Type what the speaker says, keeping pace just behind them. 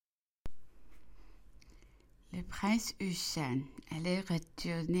Le prince Eugène allait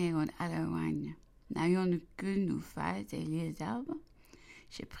retourner en Allemagne. N'ayant aucune nouvelle de l'île d'Elbe,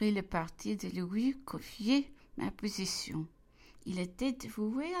 j'ai pris le parti de lui confier ma position. Il était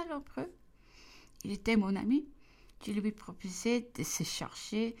dévoué à l'empereur. Il était mon ami. Je lui proposais de se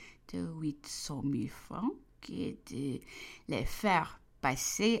charger de 800 000 francs et de les faire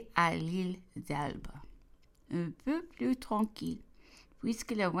passer à l'île d'Elbe. Un peu plus tranquille.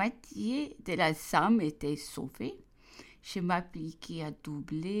 Puisque la moitié de la somme était sauvée, je m'appliquai à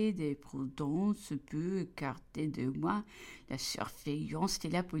doubler de prudence pour écarter de moi la surveillance de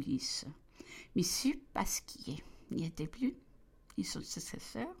la police. Monsieur Pasquier n'y était plus, et son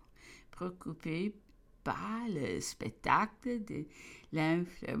successeur, préoccupé par le spectacle de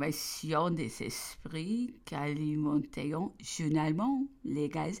l'inflammation des esprits qu'alimentaient journalement les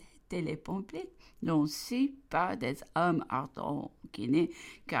gazettes et les pamphlets, lancés par des hommes ardents qui ne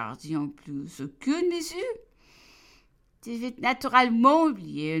gardions plus aucune mesure. Devait naturellement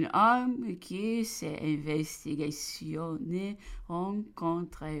oublier un homme qui, ses investigations ne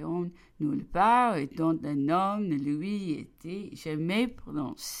rencontraient nulle part et dont un nom ne lui était jamais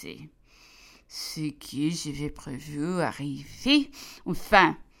prononcé. Ce que j'avais prévu arrivait.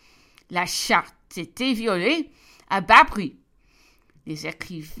 Enfin, la charte était violée à bas prix. Les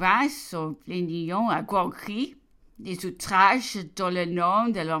écrivains s'en plaignaient à grands cris. Les outrages dont le nom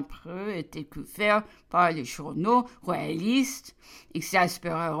de l'empereur était couvert par les journaux royalistes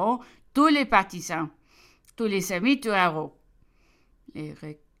exaspéreront tous les partisans, tous les amis du héros. Les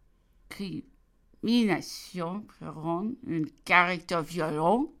récriminations prendront un caractère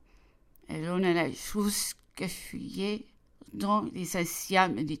violent et l'on ne la chose que fuyer dans les anciens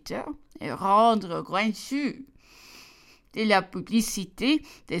militaires et rendre grand sûr de la publicité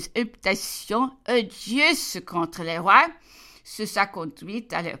des imputations odieuses contre les rois sous sa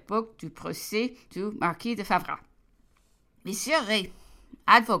conduite à l'époque du procès du marquis de Favras. Monsieur Rey,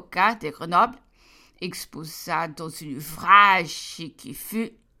 avocat de Grenoble, exposa dans un ouvrage qui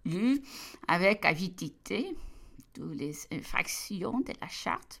fut lu avec avidité toutes les infractions de la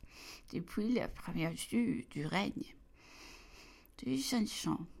charte depuis le premier jour du règne. Deux jeunes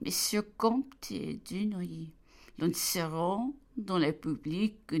gens, Messieurs Comte et Dunoyer, lanceront dans le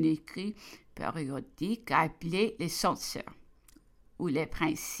public un écrit périodique appelé les censeurs, où les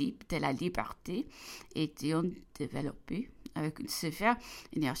principes de la liberté étaient développés avec une sévère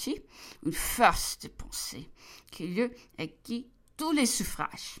énergie, une force de pensée qui lui acquit tous les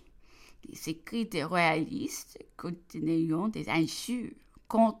suffrages. Les écrits des royalistes contenaient des injures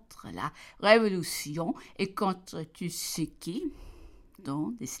contre la Révolution et contre tout ce qui,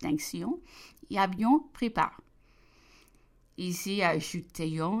 dans distinction, y avions pris part. Ils y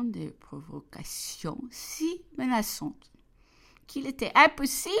ajoutaient des provocations si menaçantes qu'il était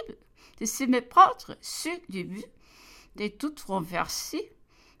impossible de se méprendre sur le but de tout renverser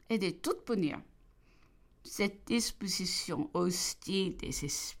et de tout punir. Cette disposition hostile des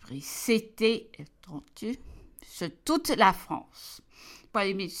esprits s'était étendue sur toute la France, par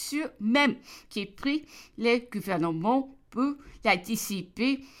les mesures même qui prit le gouvernement pour la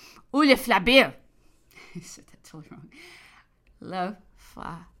dissiper ou le flabir. C'était toujours le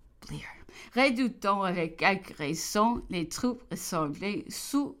flabir. Redoutant avec quelque raison les troupes rassemblées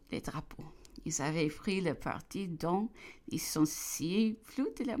sous les drapeaux. Ils avaient pris le parti dont ils licenciaient plus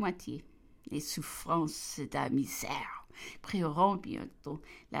de la moitié. Les souffrances de la misère priront bientôt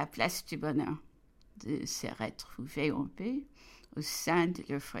la place du bonheur de se retrouver en paix au sein de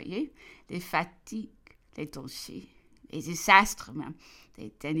leur foyer. Les fatigues, les dangers, les désastres même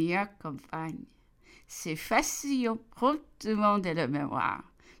des dernières campagnes s'effacillent promptement de la mémoire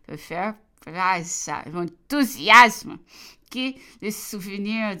pour faire place à l'enthousiasme que le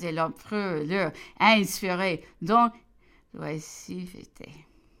souvenir de l'empereur leur a inspiré, dont l'oisiveté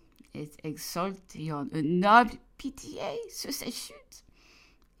est exalté en une noble pitié sur sa chute,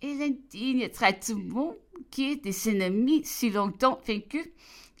 et l'indigne traitement que des ennemis si longtemps vaincus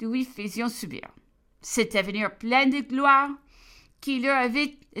lui faisaient subir. Cet avenir plein de gloire qui leur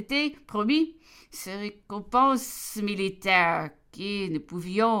avait été promis, ces récompenses militaires qui ne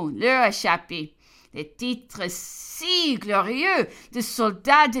pouvions leur échapper, les titres si glorieux de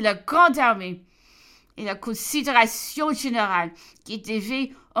soldats de la grande armée, et la considération générale qui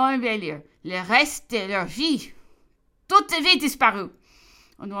devait embellir le reste de leur vie, tout avait disparu.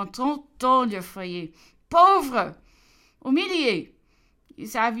 En entrant dans leur foyer, pauvres, humiliés,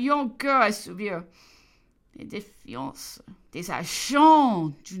 ils avaient encore à subir les défiances des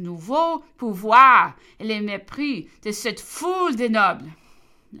agents du nouveau pouvoir et les mépris de cette foule de nobles,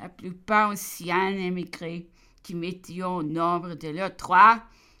 la plupart anciens émigrés qui mettaient au nombre de leurs 3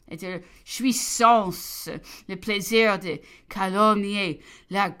 et de jouissance, le plaisir de calomnier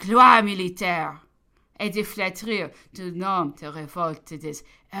la gloire militaire et de flétrir du nom de révolte des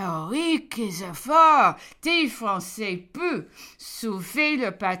héroïques efforts des Français pour sauver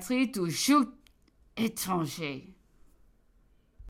leur patrie du joug étranger.